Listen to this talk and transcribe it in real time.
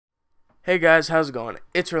Hey guys, how's it going?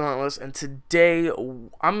 It's Relentless, and today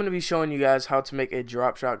I'm going to be showing you guys how to make a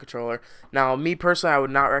drop shot controller. Now, me personally, I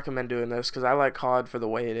would not recommend doing this because I like COD for the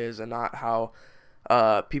way it is and not how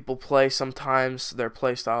people play sometimes. Their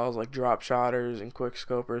play styles like drop shotters and quick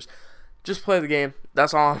scopers. Just play the game.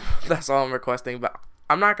 That's all. That's all I'm requesting. But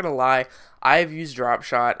I'm not gonna lie, I've used drop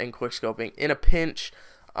shot and quick scoping in a pinch.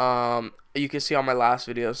 You can see on my last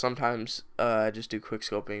video, sometimes I just do quick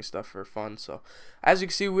scoping stuff for fun. So as you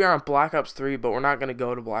can see, we are on Black Ops 3, but we're not going to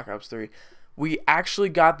go to Black Ops 3. We actually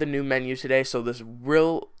got the new menu today, so this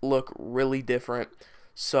will look really different.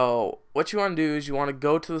 So what you want to do is you want to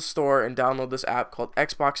go to the store and download this app called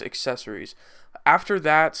Xbox Accessories. After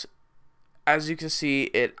that, as you can see,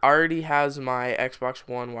 it already has my Xbox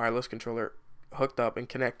One wireless controller hooked up and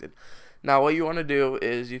connected. Now what you want to do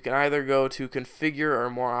is you can either go to configure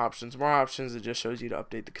or more options. More options, it just shows you to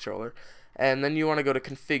update the controller. And then you want to go to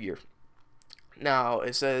configure. Now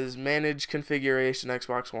it says manage configuration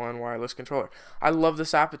Xbox One wireless controller. I love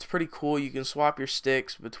this app. It's pretty cool. You can swap your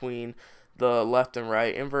sticks between the left and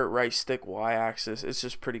right, invert right stick Y axis. It's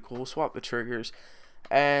just pretty cool. Swap the triggers.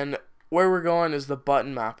 And where we're going is the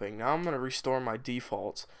button mapping. Now I'm going to restore my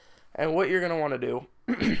defaults. And what you're going to want to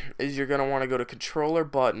do is you're going to want to go to controller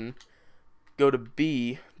button, go to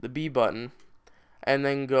B, the B button, and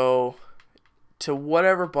then go to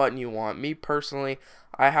whatever button you want. Me personally,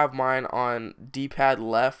 I have mine on D-pad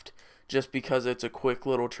left just because it's a quick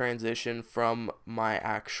little transition from my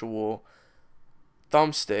actual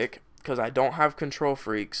thumbstick because I don't have control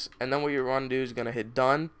freaks. And then what you want to do is going to hit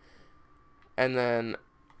done, and then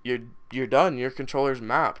you're done. Your controller's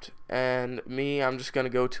mapped. And me, I'm just going to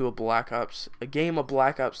go to a game of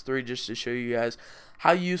Black Ops 3 just to show you guys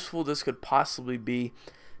how useful this could possibly be.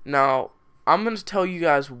 Now, I'm going to tell you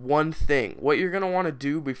guys one thing. What you're going to want to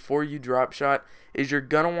do before you drop shot is you're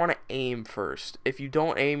going to want to aim first. If you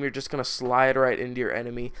don't aim, you're just going to slide right into your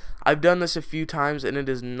enemy. I've done this a few times and it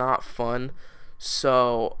is not fun.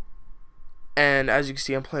 So, and as you can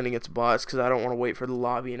see, I'm playing against bots because I don't want to wait for the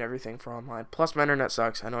lobby and everything for online. Plus, my internet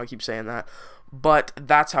sucks. I know I keep saying that, but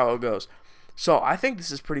that's how it goes. So, I think this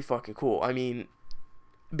is pretty fucking cool. I mean,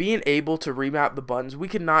 being able to remap the buttons, we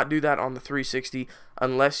could not do that on the 360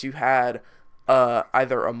 unless you had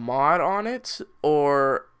either a mod on it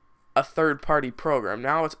or a third-party program.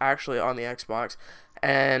 Now it's actually on the Xbox,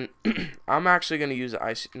 and I'm actually going to use the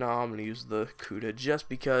I'm going to use the CUDA just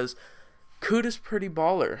because CUDA's pretty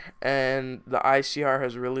baller, and the ICR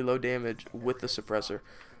has really low damage with the suppressor.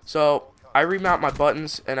 So I remount my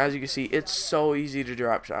buttons, and as you can see, it's so easy to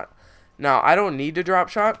drop shot. Now I don't need to drop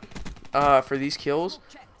shot for these kills,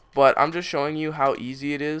 but I'm just showing you how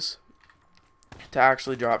easy it is to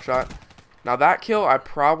actually drop shot. Now that kill I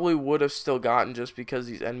probably would have still gotten just because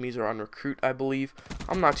these enemies are on recruit, I believe.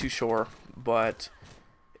 I'm not too sure, but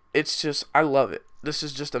it's just, I love it. This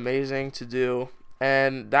is just amazing to do,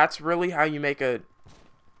 and that's really how you make a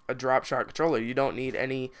drop shot controller. You don't need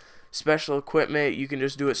any special equipment. You can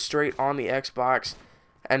just do it straight on the Xbox,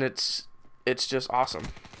 and it's just awesome.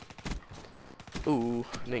 Ooh,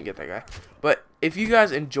 didn't get that guy. But if you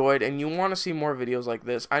guys enjoyed and you want to see more videos like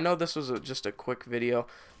this, I know this was just a quick video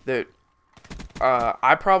that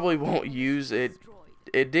I probably won't use. It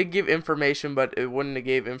did give information, but it wouldn't have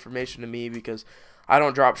gave information to me because I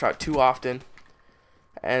don't drop shot too often.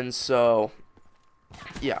 And so,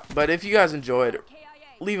 yeah. But if you guys enjoyed,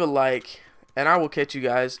 leave a like, and I will catch you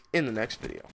guys in the next video.